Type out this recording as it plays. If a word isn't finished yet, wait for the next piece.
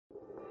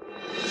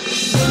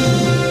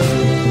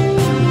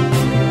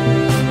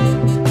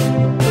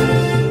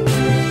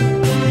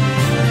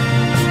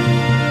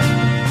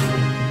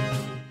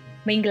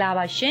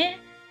Minglavashin,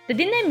 the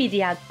Dinner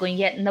Media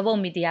Gunyet Novo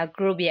Media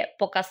Group yet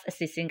Pocus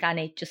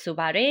Assisingane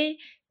Jusubare,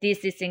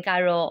 this is in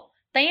Caro,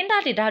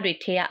 Tayenda de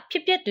Daritea,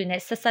 Pipia Dunet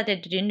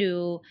Sassade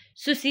Dinu,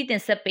 Susi and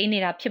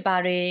Sapinira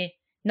Pibare,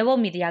 Novo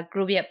Media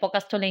Group yet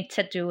Pocus Tolling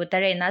Tetu,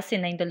 Darena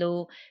Sinang the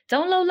Lu,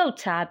 Don't low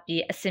tab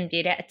be a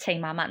simple at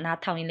Tamama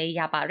Natawin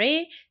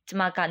Yabare,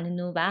 Tmaka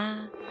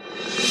Nuba.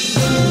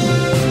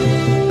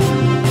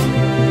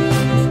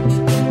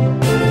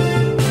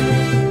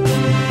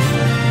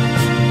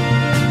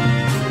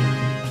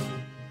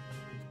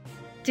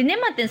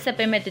 Dinematin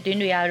Sepemet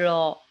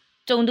Dunuaro,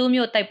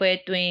 Jondumio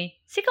Type Twin,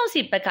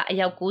 Sikonsi Becca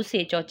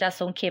Ayagusi, Georgia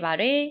Son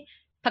Kebare,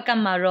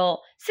 Pacamaro,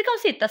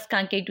 Sikonsi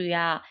Tascan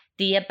Geduya,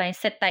 Dia by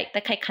Setai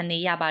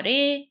Takakani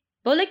Yabare,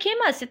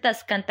 Bolekema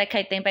Sitas can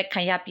Takai by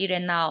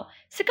Kayapire now,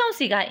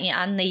 Sikonsiga in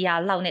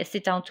Anaya Laune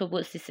sit down to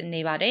Woods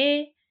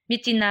Nevare,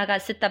 Michinaga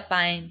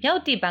Sitapine,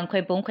 Yauti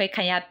Banque Bonque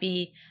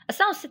Kayapi, a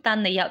sound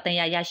sitan Yautan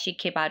Yashi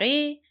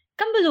Kebare,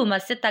 Kambuluma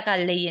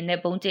Sitaka lay in a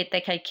bonte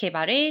Takai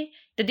Kebare.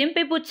 The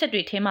Dimpe butchered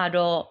with him at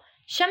all.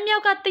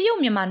 Shamya got the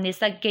Yumiman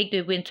is a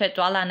gateway winter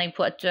to Alan and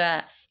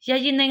Putra.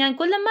 Yajin and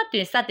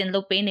Gulamatu sat in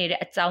Lopene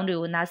at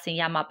Soundu Nasin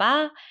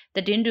Yamaba,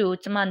 the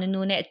Dindu Taman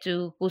Nunet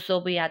to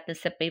Usobi at the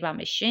Sepeba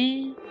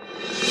machine.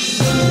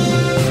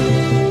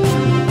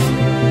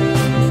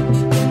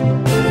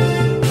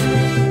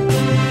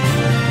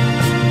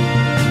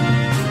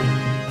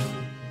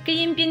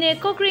 Kimpine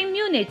Cochrane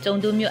Munich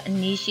on Dumio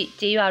Nishi,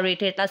 J.R.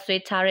 rated as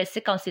sweet Tare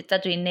Sikonsi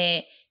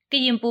Tadrine.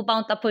 Kiyimpu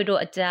Bound Tapodo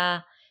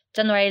Aja,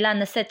 January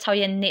Lan set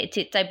Toyan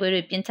native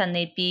Tiberi Pinta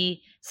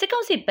Nebi,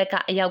 Sikonsi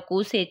Becca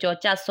Ayagusi,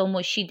 Georgia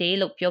Somo Shide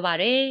Look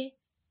Yobare.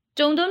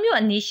 Jondomio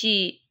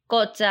Anishi,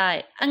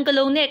 Godzai,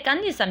 Angelone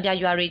Gandisambia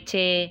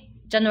Yuarite,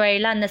 January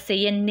Lan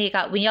Sayan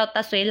Nega Winyota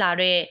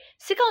Suelare,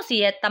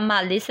 Sikonsi et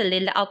Tama Lisa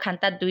Lila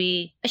Alcanta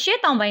Dui, a shade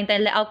on Wine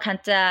Dele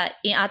Alcanta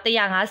in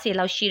Atayanga Se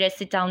Lao Shire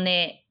sit down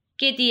ne,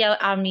 KDL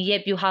Army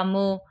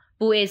Yebuhamu,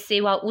 Bue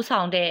Sewa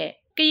Usounde.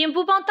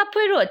 Kiyimpu Bound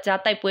Tapuero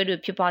Jatai Pueru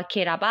Pipa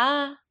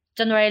Keraba.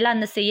 January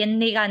Lan Sayan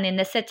Negan in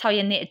the set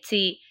Toyan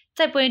Neti,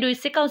 Taipueru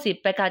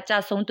Sikonsi Becca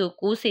Jason to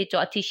Gusi to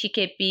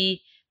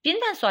Atishikepi,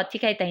 Pindan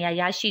Swatika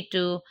Yashi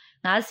to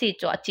Nasi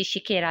to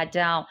Atishikera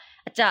down,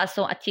 a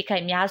Jason Atika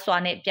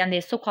Miaswane,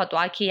 Piane Soko to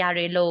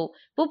Akiare low,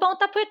 Bubon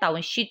Tapueta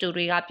when she to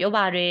rig up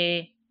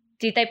Yobare.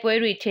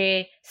 Titaipueru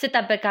te,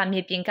 Sita Becca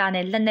Mipingan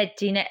and Lenet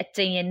Gina at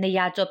Jane and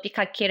Neyajo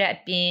Pika Kera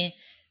bin.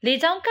 Lay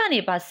down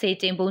Caniba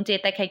Satan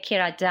Bunte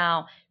Takakera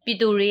down.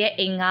 Piduria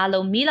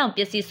Ingalo Milan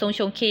Piesi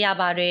Sonshon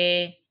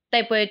Kiabare.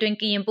 Type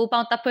drinking in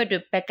Bubon Tapu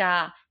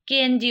Becca,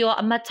 Gendio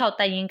Amatau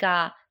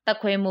Tayinga,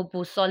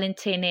 Taquemubu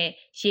Solentene,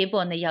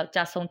 Shebon Yao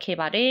Jason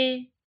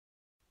Kebare.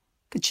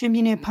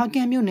 Kachimine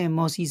Pagamune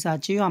Mosisa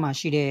Giama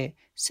Shide,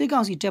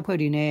 Sigonsi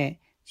Deputine,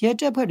 Yet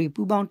Deputy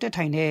Bubon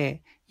Tetine,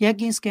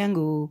 Yakin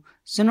Skangu,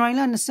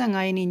 Zenrailan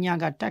Sangaini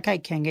Yaga Takai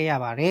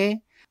Kangayabare,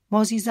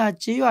 Mosisa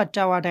Gio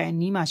Tawada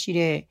and Nima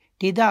Shide,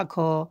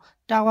 Didako,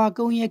 Tawa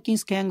Gon Yakin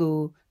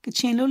Skangu.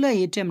 Kachin Lula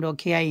Temdo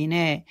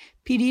Kaine,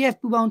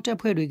 PDF Bubon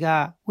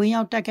Tapuriga, Wing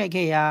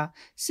Takakea,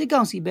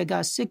 Sigonsi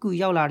Bega Siku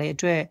Yaulare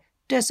Dre,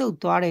 Deso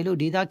Tuare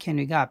Ludida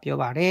Kenriga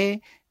Piovare,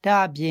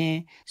 Da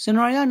bien,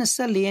 Sonorian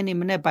Sally and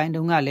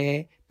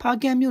Menepindungale,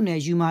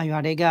 Pagamune Juma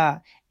Yarega,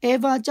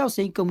 Eva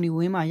Jousing Company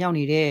Wima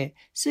Yaunide,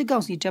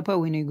 Sigonsi Tapa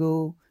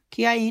Winigo,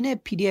 Kiaine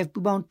PDF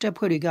Bubon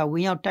Tapuriga,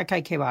 Wing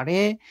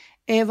Takakevare,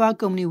 Eva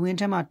Company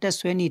Wintama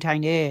Tesweni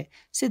Tine,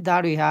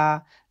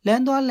 Sidariha.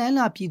 Lando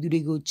Lana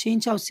Pidurigo,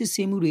 change out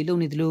Sissimuri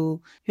Lonidlo,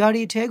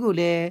 Yari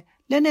Tegule,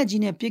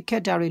 Lenagine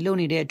Picatari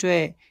Lonide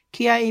Dre,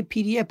 Kia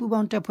PDF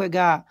Bubon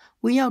Tapega,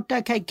 we out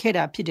Takai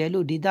Keda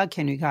Pidelo Dida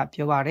Kenriga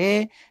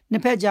Piovare,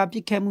 Nepeja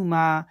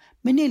Picamuma,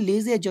 many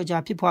lazy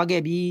Georgia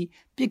Pipogabi,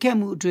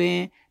 Picamu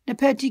Dre,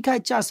 Nepetica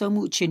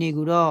Chasamu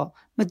Chiniguro,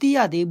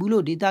 Matia de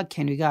Bulo Dida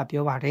Kenriga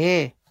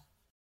Piovare.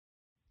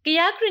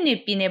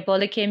 Kiakrini Pine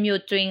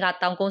Bolekemu doing at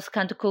Tangos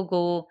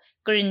Cantucogo.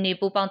 Green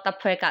Bubon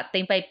Tapega,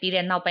 then by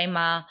Bill now by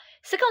Ma.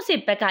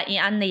 Sikonsi Becca in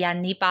Anaya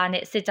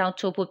Nipane, sit down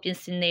to put in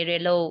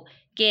Sinere low,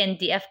 gain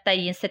the after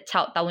in set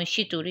out down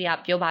she to re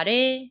up your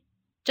body.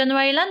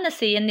 January Lan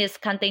in this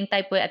canting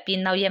type where a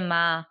pin now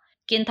yema.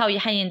 Gintao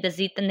Yahin the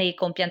Zitane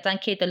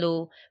Compiantan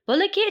Ketalo,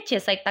 Bolake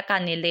Chesai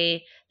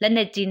Takanile,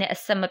 Lenegine a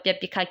summer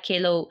pica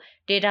kilo,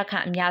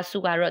 Dedaka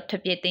Miasugaro to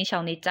be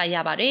attention ni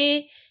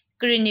Jayabare.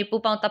 Green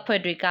Bubon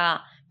Tapedrica.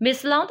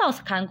 Miss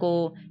Longdowns can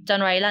go,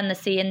 January Lan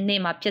and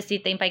name a piece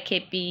by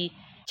KP.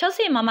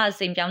 Chelsea Mama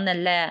Zim Young the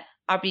le,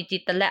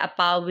 RBG the le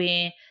about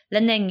win,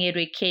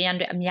 Lenengiri K and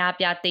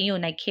Miabia the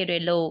Una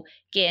Kiri low,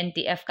 gain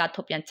the F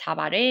Gatopian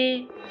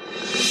Tabare.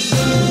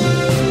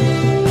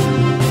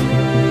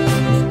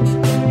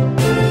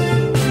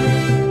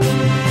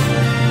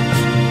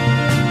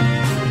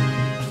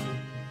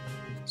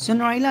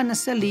 Sonraila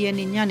Nasali and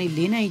Inyani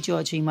Lena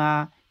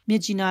Georgima,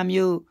 Mijina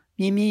Mu,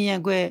 Mimi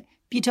Yangue.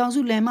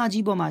 Pitanzu Lema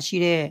Jiboma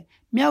Shire,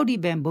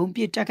 Miaudi Ben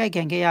Bumpi Takai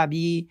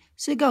Kangayabi,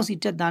 Segosi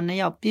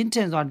Tadana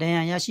Pintens or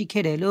Dan Yashi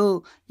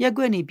Kedelo,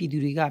 Yagweni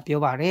Piduriga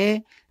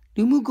Piovare,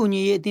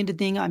 Lumukuni think the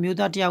thing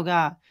Amuda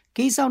Tiaga,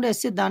 ဂိတ်ဆောင်တဲ့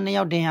စစ်သား2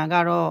ယောက်ဒဏ်ရာ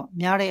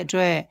ကတော့များတဲ့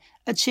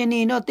အတွက်အခြေအနေ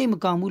တော့တိတ်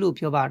မကောင်းဘူးလို့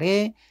ပြောပါ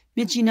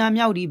တယ်မြစ်ကြီးနား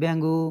မြောက်ဒီ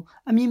ဘန်ကို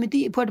အမည်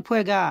မသိအဖွဲ့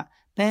တစ်ဖွဲ့က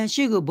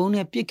ဘန်ရှိကိုဘုံ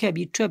နဲ့ပစ်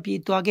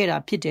ခတ်ပြီးထွက်ပြေးသွားခဲ့တာ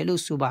ဖြစ်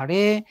တယ်လို့ဆိုပါ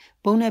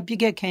တယ်ဘုံနဲ့ပစ်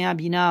ခတ်ခံရ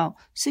ပြီး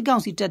နောက်စစ်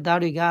ကောင်စီတပ်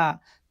သားတွေ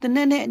ကတ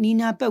နက်နဲ့အနီး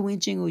နားပတ်ဝန်း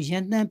ကျင်ကိုရ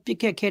န်တမ်း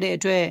ပစ်ခတ်ခဲ့တဲ့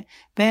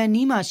အတွက်ဘန်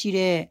နီးမှာ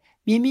ရှိတဲ့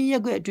မြင်းမြရ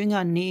က်ွက်အတွင်းက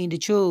နေအိမ်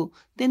တချို့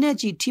တင်း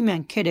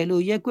နဲ့ကြီးထိမှန်ခဲ့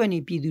တယ်လို့ရ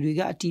က်ွက်နေပြည်သူတွေ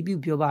ကအတည်ပြု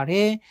ပြောပါ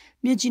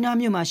တယ်မြစ်ကြီးနား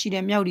မြို့မှာ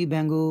ရှိတဲ့မြောက်ဒီ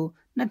ဘန်ကို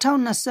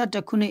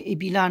2021ခုနှစ်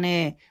ဧပြီ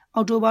လနဲ့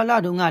အောက်တိုဘာ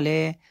လတုန်းကလ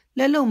ည်းလ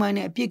က်လုံမို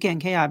င်းနဲ့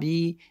အပြစ်ခံခဲ့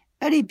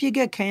ရပြီးအဲ့ဒီပြစ်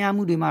ခတ်ခံရ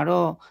မှုတွေ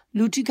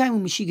မှာတော့လူထိခိုက်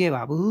မှုမရှိခဲ့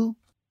ပါ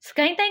ဘူးစ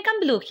ကိုင်းတိုင်း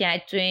ကမ်ဘလူခရိုင်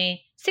အတွင်း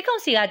စစ်ကောင်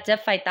စီ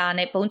ကဂျက်ဖိုက်တာ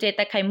နဲ့ဘုံ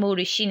ကျဲတိုက်ခိုက်မှု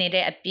တွေရှိနေ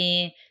တဲ့အပြင်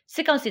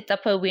စစ်ကောင်စီ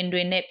တပ်ဖွဲ့ဝင်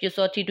တွေနဲ့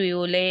ပြူစောထီ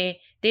တွေကိုလည်း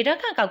ဒေတာ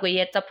ခန့်ကောက်ွယ်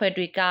ရဲ့တပ်ဖွဲ့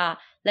တွေက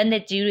လက်န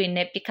က်ကြီး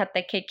တွေနဲ့ပစ်ခတ်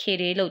တိုက်ခိုက်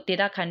ခဲ့တယ်လို့ဒေ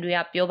တာခန့်တွေက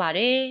ပြောပါ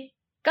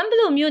တယ်ကမ်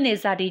ဘလူမြို့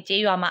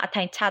နယ်ဇာတိကျေးရွာမှာအ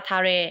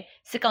ထိုင်ချထား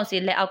တဲ့စစ်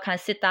ကောင်စီလက်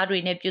အောက်ခံစစ်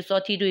သားတွေနဲ့ပြူ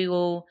စောထီတွေ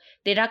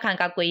ကိုဒေတာခ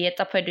န့်ကောက်ွယ်ရဲ့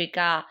တပ်ဖွဲ့တွေ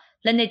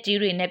ကလက်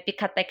နက်ကြီးတွေနဲ့ပစ်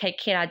ခတ်တိုက်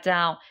ခိုက်ခဲ့တာ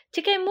ကြော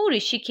င့်ထိခိုက်မှုတွေ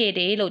ရှိခဲ့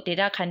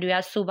တယ်လို့ဒေတာခန့်တွေ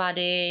ကဆိုပါ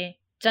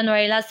တယ်ဇန်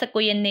နဝါရီလ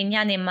19ရက်နေ့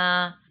ညနေမှာ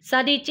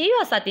ဇာတိကျေး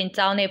ရွာစာတင်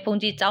ကျောင်းနဲ့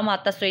ဘုံကြီးကျောင်း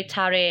မှာတပ်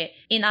ဆွဲထားတဲ့အ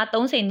င်အား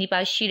30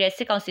နီးပါးရှိတဲ့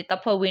စစ်ကောင်စီ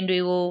တပ်ဖွဲ့ဝင်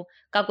တွေကို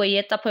ကောက်ွယ်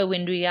ရဲတပ်ဖွဲ့ဝ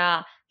င်တွေက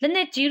လက်န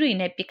က်ကြီး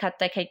တွေနဲ့ပစ်ခတ်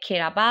တိုက်ခိုက်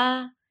ခဲ့တာပါ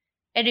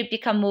။အဲ့ဒီပ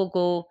စ်ခတ်မှု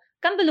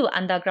ကိုကမ်ဘလူ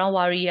Underground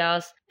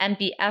Warriors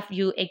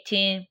MPFU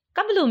 18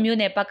ကမ်ဘလူ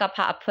မြို့နယ်ပက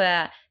ဖအဖွဲ့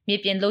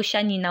မြေပြင်လှုပ်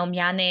ရှားညီ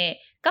နောင်များနဲ့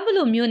ကမ်ဘ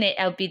လူမြို့နယ်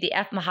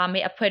LPDF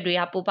မဟာမိတ်အဖွဲ့တွေက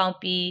ပူးပေါ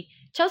င်းပြီး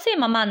60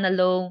မမနှ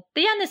လုံး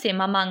120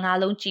မမ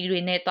9လုံးကြီး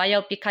တွေနဲ့တွား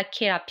ရောက်ပစ်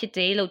ခတ်ခဲ့တာဖြစ်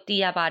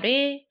တယ်လို့သိရပါ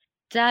တယ်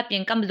။ဒါ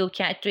အပြင်ကမ်ဘလူခ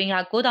ရိုင်အတွင်းက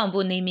ကိုတောင်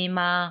ဘုနေမီ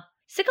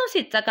မှာစစ်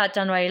ကောင်စီတပ်ကဇ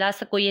န်နဝါရီလ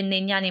19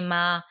ရက်နေ့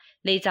ညနေမှာ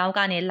လေကြောင်းက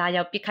နေလာ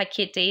ရောက်ပစ်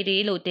ခတ်ခဲ့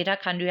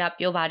တယ်လို့ဒေတာခန်တွေက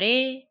ပြောပါတယ်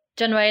။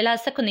ဇန်နဝါရီလ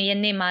18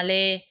ရက်နေ့မှာလ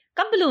ည်းက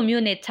မ်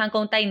ဘလူမြို့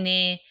နယ်ချန်ကုန်းတိုက်န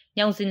ယ်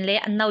ညောင်စင်လဲ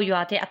အနောက်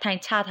ရွာတဲ့အထိုင်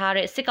ချ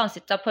ထားတဲ့စစ်ကောင်စီ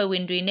တပ်ဖွဲ့ဝ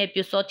င်တွေနဲ့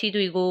ပြူစောထီ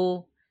တွေကို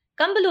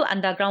ကမ်ဘလူ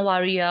Underground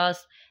Warriors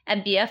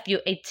MPFU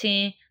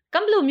 18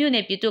ကမ်ဘလူမြို့န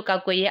ယ်ပြည်သူ့ကော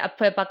က်ွယ်ရေး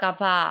အဖွဲ့ပ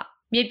ကဖ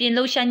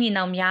မြေပြင်လှုပ်ရှားညီ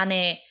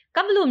နောင်များနဲ့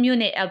ကမ်ဘလူ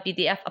မြို့နယ်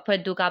LPDF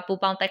အဖွဲ့တို့က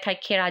ပူးပေါင်းတိုက်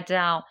ခိုက်ခဲ့တာ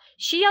ကြော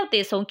င့်ရှီ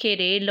ရောက်တေဆုံးခဲ့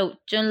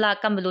တယ်လို့ကျွ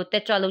န်းလာကမ်ဘလူတ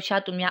က်ကြွလှုပ်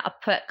ရှားသူများ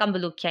အဖွဲ့ကမ်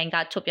ဘလူခိုင်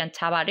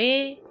ကထုတ်ပြန်ထားပါ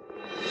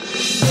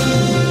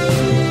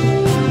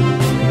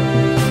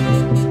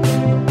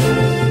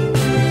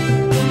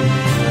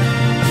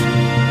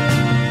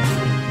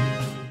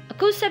တယ်အ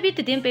ခု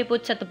ဆက်ပြီးတင်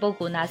ပေးဖို့ချက်တဲ့ပုဂ္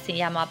ဂိုလ်နာဆင်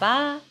ရမှာပါ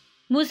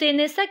မူစေ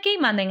နယ်စပ်ကိတ်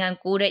မှ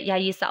နိုင်ငံကို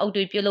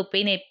တဲ့ယာယီစာအုပ်တွေ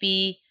ပြုလုပ်ပေးနေ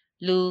ပြီး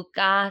လူ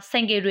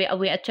ကားဆိုင်ကယ်တွေ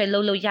အဝယ်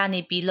အထွက်လုပ်ရ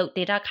နေ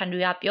ပြီလို့ဒေတာခန်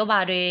တွေကပြောပါ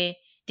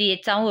တယ်ဒီအ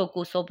ကြော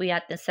င်းကိုစိုးပြ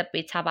ရတင်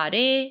ဆက်ပေးချပါ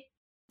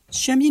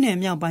တယ်ရှမ်းပြည်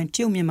နယ်မြောက်ပို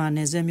င်းကျုပ်မြန်မာ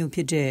နယ်စပ်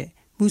မြို့ဖြစ်တဲ့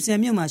မူ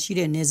ဆယ်မြို့မှာရှိ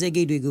တဲ့နယ်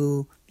စပ်ဂိတ်တွေ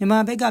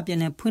ကိုမြန်မာဘက်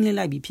ကပြန်လည်ဖွ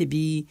င့်လှစ်လိုက်ပြီးဖြစ်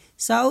ပြီး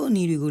စာအုပ်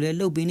အနီတွေကိုလ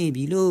ည်းလုပ်ပေးနေ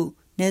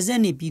ပြီလို့နယ်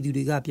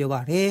စပ်နေပြည်သူတွေ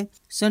ကပြောပါတယ်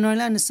ဇန်နဝါရီ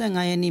လ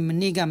25ရက်နေ့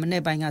မနေ့ကမ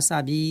နေ့ပိုင်းက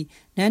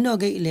စပြီးန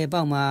န်းတော်ဂိတ်အလဲ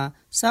ပေါက်မှာ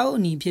စာအုပ်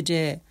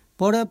အနီဖြစ်တဲ့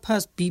Border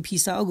Pass BP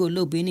စာအုပ်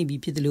ကိုလုပ်ပေးနေ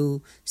ပြီဖြစ်တယ်လို့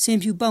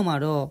စင်ဖြူပေါက်မှာ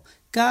တော့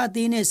ကားအ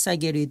သေးနဲ့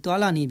စိုက်ကယ်တွေတွာ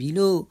လာနေ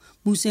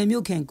ပြီလို့မူဆယ်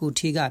မြို့ခင်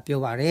ကိုထေး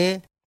ကပြောပါတယ်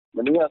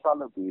မနေ့ကစ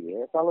လုပ်ပြီး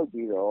တယ်စလုပ်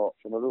ပြီးတော့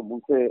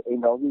ကျွန်တော်တို့မူဆယ်အိမ်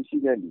တော်စု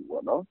ရှိတဲ့လူ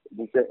ပေါ့နော်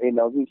မူ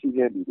ဆယ်အိမ်တော်စုရှိ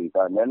တဲ့လူတွေ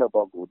ကန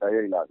န်းတော်ဘောက်ကိုတိုက်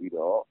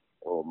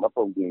ရိုက်လာပြီးတော့မ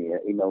ပုံကျင်ရဲ့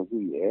အိမ်တော်စု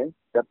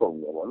ရဲ့တက်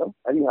ပုံရဲ့ပေါ့နော်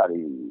အဲ့ဒီဟာတွေ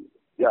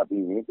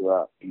ရပြီးရင်သူ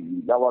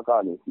ကဒီလဝက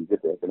နေစီ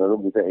စစ်တယ်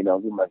ကျွန်တော်တို့မူဆယ်အိမ်တော်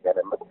စု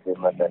မှာကျတဲ့မတ်တင်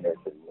မှတ်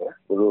တဲ့ဆို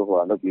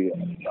ရင်သူတို့ဟိုလုပ်ပြီး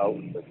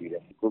အောက်လုပ်ပြီးတ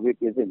ယ်ကိုဗစ်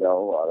ကင်း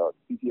စင်ကြောင်းကတော့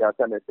PCR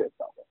ဆက်နဲ့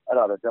ဆက်ဆောင်တယ်အဲ့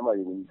ဒါတော့ကျ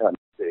မကြီးဝန်ကြီးဌာ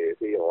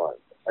နသေရော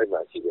အဲ့မှာ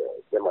ရှိတယ်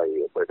ကျ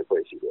မကြီးအဖွဲ့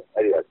တစ်ဖွဲ့ရှိ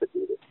တယ်အဲ့ဒီအဆက်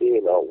ပြီး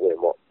တယ်ဒီတော့ဝင်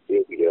ပေါ့ဒီ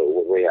ဗီဒီ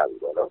ယိုဝင်ရပြီ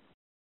ပေါ့နော်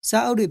စာ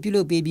အုပ်တွေပြု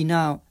လုပ်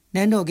ပေးပြီးနောက်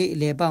နန်းတော်ဂိတ်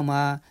အလဲပေါက်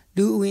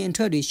မှာလူအဝင်အ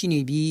ထွက်တွေရှိနေ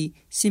ပြီး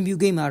စင်ပြူ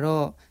ဂိတ်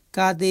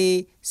မှာတော့ကား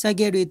သေးစိုက်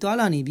ကယ်တွေ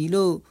တွာလာနေပြီ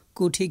လို့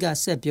ကိုထေး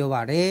ကဆက်ပြောပါ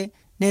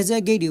တယ်နယ်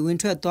စပ်ဂိတ်တွေ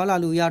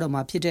ဝင်ထွက်သွားလာလို့ရတော့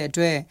မှာဖြစ်တဲ့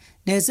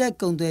အတွက်နယ်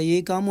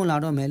စပ်ကုန်သွယ်ရေးကောင်းမွန်လာ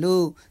တော့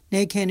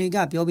မယ်လို့နေခင်တွေက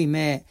ပြောပြီး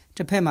မဲ့တ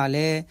စ်ဖက်မှာ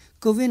လည်း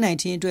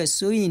COVID-19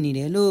 အတွက်စိုးရိမ်နေတ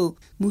ယ်လို့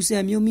မူ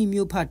ဆယ်မြို့မိ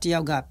မြို့ဖတယော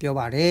က်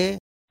ကပြောပါတယ်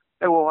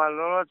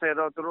ဟိုဟာလောလောဆယ်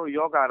တော့သူတို့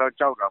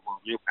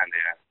ယောဂါတော့ကြောက်တာပေါ့မြို့ခံ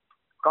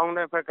တယ်ကော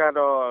င်းတဲ့ဘက်က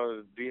တော့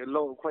ဒီ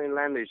အလုပ်ခွင့်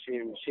လန်းနေ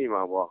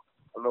ရှိမှာပေါ့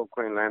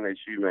အလုပ်ခွင့်လန်းနေ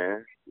ရှိမယ်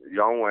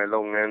ရောင်း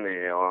ဝယ်လုပ်ငန်းတွေ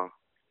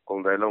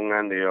ရောကုန်သွယ်လုပ်င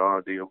န်းတွေ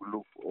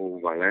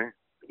ရောဒီလူဟိုပါလဲ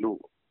လူ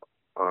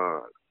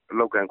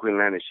အလုပ်ခွင့်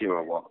လန်းနေ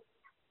ရှိမှာပေါ့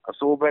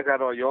အစိုးဘက်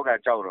ကတော့ယောဂါ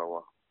ကြောက်တော့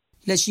ပေါ့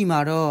လက်ရှိ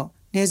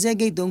မှာတော့နယ်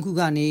စပ်ဂိတ်3ခု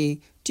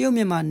ကနေတရုတ်မြ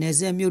န်မာ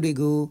နယ်စပ်မြို့တွေ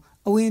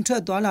ကိုအ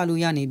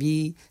ဝင်ထွက်သွားလာလို့ရနေ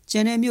ပြီးကျ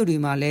န်တဲ့မြို့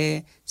တွေမှာလည်း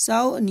စာ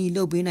အုပ်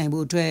အနီလုပ်ပေး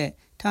နိုင်ဖို့အတွက်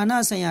ဌာ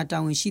နဆိုင်ရာတာ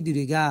ဝန်ရှိသူ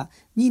တွေက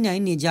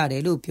ညှိနှိုင်းနေကြ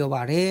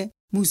တယ်လို့ပြောပါတယ်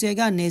မူ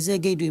ဆယ်ကနယ်စပ်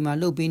ဂိတ်တွေမှာ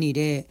လုပ်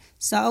ပေးနေတဲ့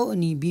စာအုပ်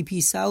အနီ BP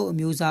စာအုပ်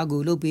အမျိုးအစား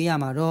ကိုလုပ်ပေး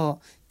ရမှာတော့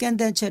ကန့်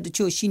သတ်ချက်တ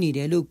ချို့ရှိနေ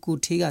တယ်လို့ကို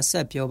ထေးက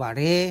ဆက်ပြောပါတ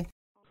ယ်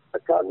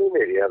အခါမျိုး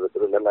တွေကတော့သူ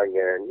တို့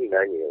နိုင်ငံညှိ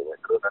နှိုင်းနေတယ်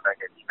သူတို့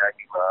နိုင်ငံညှိနှို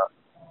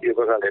င်းပြီးမှဒီဘ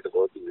က်ကလည်းတ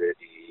ဘောတူတယ်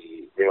ဒီ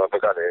မြန်မာ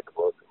ဘက်ကလည်း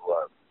တဘော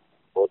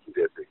တူ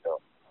တယ်ဆိုတော့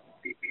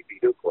ဒီ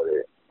လို့ခေါ်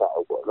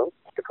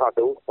တဲ့စာအုပ်ပေါ့နော်တစ်ခါ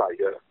သုံးစာ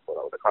ရွက်ပေါ့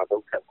နော်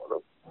တစ်ခါသုံးခက်ပေါ့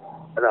နော်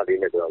အဲ့ဒါလေး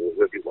နဲ့ကျွန်တော်ဝ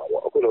ယ်ပြပါ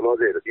ပေါ့အခုလုံးလုံး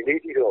စေဒီနေ့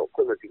ထိတော့ခွ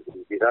င့်မပြု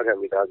ဘူးဒေသခံ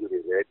မိသားစုတွေ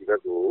လည်းဒီဘ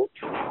က်ကို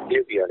တ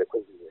ရုတ်ပြည်ကလည်းခွ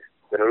င့်ပြုတယ်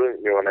ကျွန်တော်တို့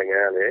မြန်မာနိုင်ငံ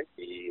ကလည်း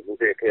ဒီမူ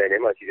ဆယ်ခရိုင်ထဲ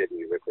မှာရှိတဲ့လူ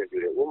တွေပဲခွင့်ပြု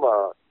တယ်ဥပမာ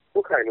ပု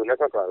တ်ခိုင်တို့နဲ့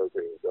ဖက်ကလို့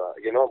ဆိုရင်သူက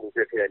အရင်တော့မူဆ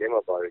ယ်ခရိုင်ထဲ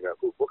မှာပါရင်းကအ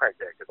ခုပုတ်ခိုင်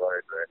ကျသွား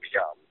တဲ့အတွက်မရ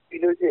ဘူး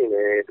ပြီးလို့ရှိရင်လ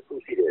ည်းတစ်ခု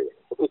ရှိတယ်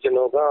အခုကျွန်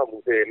တော်ကမူ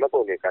ဆယ်မတ်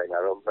ပုံနေခိုင်တာ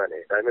တော့မှန်တ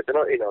ယ်ဒါပေမဲ့ကျွန်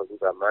တော်အိမ်တော်စု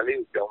ကမန္တလေး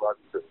ကိုပြောင်းသွား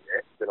ပြီဆိုရ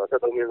င်ကျွန်တော်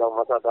73မိနစ်လောက်မ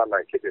ဆတာနို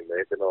င်ဖြစ်ပေ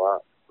မဲ့ကျွန်တော်က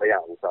မရ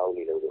ဘူးစောင်း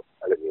နေလို့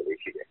အဲ့လိုမျိုးလေး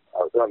ရှိတယ်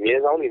အဲ့တော့မြ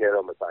င်းဆောင်နေလည်း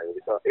တော့မဆိုင်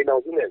ဘူးကျွန်တော်အိမ်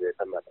တော်စုနဲ့ပဲသ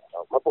တ်မှတ်တာ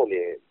မတ်ပုံ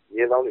နေမြ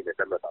င်းဆောင်နေလည်း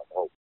သတ်မှတ်တာမ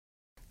ဟုတ်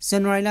ဇ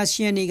န်နဝါရီလ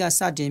10ရက်နေ့က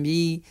စတင်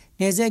ပြီး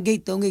နယ်စပ်ဂိ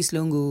တ်3ဂိတ်စ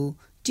လုံးကို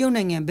တရုတ်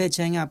နိုင်ငံဘက်ခြ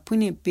မ်းကဖွ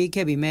င့်လှစ်ပေး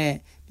ခဲ့ပေမဲ့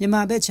မြန်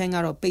မာဘက်ခြမ်းက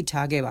တော့ပိတ်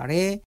ထားခဲ့ပါတ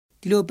ယ်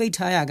ဒီလိုပိတ်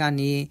ထားရက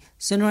နေ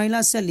ဇန်နဝါရီလ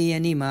14ရ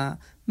က်နေ့မှာ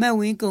မှတ်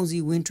ဝင်းကုန်စီ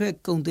ဝင်ထွက်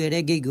ကုန်သွယ်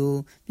တဲ့ဂိတ်ကို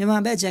မြန်မာ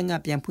ဘက်ခြမ်းက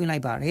ပြန်ဖွင့်လို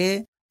က်ပါတယ်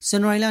ဇ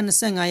န်နဝါရီလ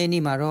25ရက်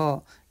နေ့မှာတော့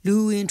လူ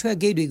ဝင်ထွက်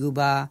ဂိတ်တွေကို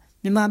ပါ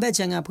မြန်မာဘက်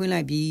ခြမ်းကဖွင့်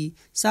လိုက်ပြီး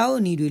စားအုပ်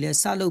အနီတွေလည်း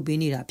စလုပ်ပေး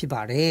နေတာဖြစ်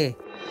ပါတယ်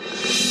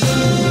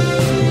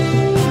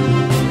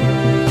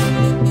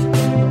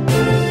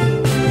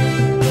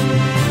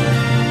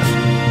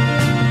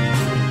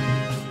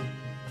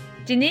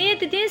ဒီနေ့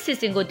တဲ့စီ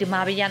စဉ်ကိုဒီ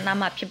မှာပဲရနာ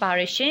မှာဖြစ်ပါ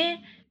ရရှင်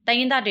တိုင်း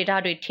ရင်းသားဒေတာ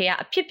တွေထဲက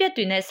အဖြစ်ပြက်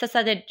တွေနဲ့ဆက်ဆ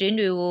က်တဲ့သတင်း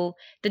တွေကို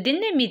သတင်း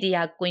နဲ့မီဒီ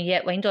ယာကွန်ရ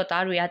က်ဝိုင်းတော်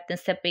သားတွေကတ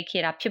င်ဆက်ပေး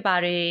ခဲ့တာဖြစ်ပါ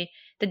တယ်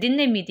သတင်း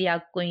နဲ့မီဒီယာ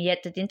ကွန်ရက်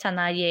သတင်းဌာ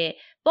နရဲ့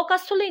ပေါ့က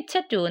တ်ဆုလင့်ချ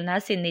က်တူ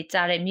နားဆင်နေကြ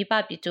တဲ့မိဘ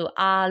ပြည်သူ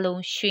အား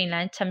လုံးရှင်လ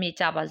န်းချမ်းမြေ့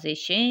ကြပါစေ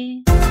ရှင်